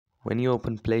When you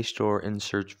open Play Store and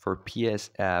search for PS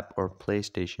app or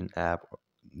PlayStation app,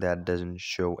 that doesn't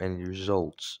show any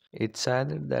results. It's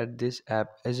either that this app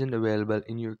isn't available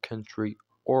in your country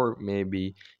or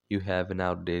maybe you have an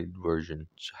outdated version.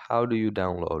 So how do you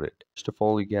download it? First of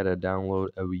all, you gotta download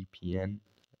a VPN.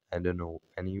 I don't know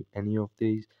any of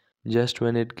these. Just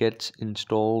when it gets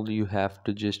installed, you have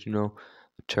to just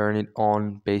turn it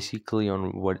on basically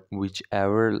on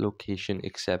whichever location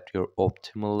except your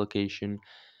optimal location.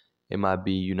 It might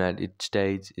be United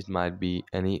States, it might be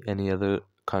any other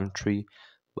country,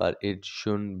 but it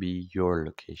shouldn't be your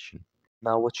location.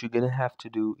 Now what you're gonna have to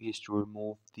do is to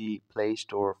remove the Play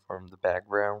Store from the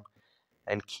background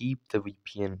and keep the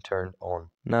VPN turned on.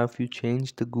 Now if you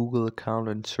change the Google account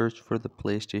and search for the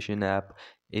PlayStation app,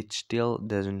 it still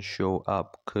doesn't show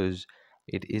up because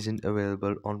it isn't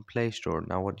available on Play Store.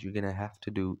 Now what you're gonna have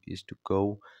to do is to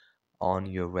go on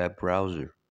your web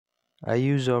browser. I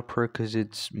use Opera because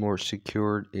it's more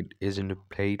secure. It isn't a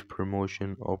paid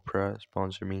promotion. Opera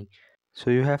sponsor me.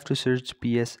 So you have to search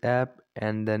PS app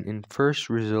and then in first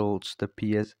results the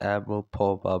PS app will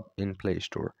pop up in Play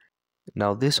Store.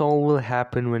 Now this all will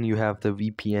happen when you have the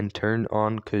VPN turned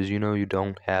on because you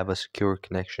don't have a secure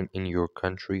connection in your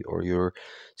country or your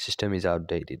system is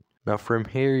outdated. Now from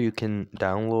here you can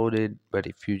download it, but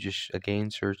if you just again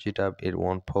search it up, it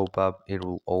won't pop up. It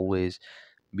will always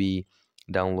be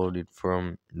downloaded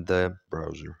from the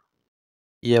browser.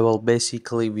 Yeah, well,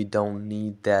 basically, we don't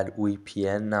need that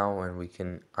VPN now and we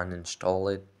can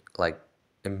uninstall it like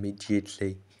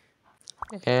immediately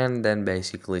and then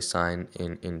basically sign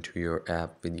in into your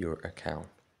app with your account.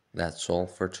 That's all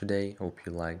for today. Hope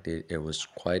you liked it. It was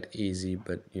quite easy,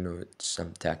 but it's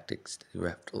some tactics that you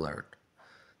have to learn.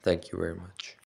 Thank you very much.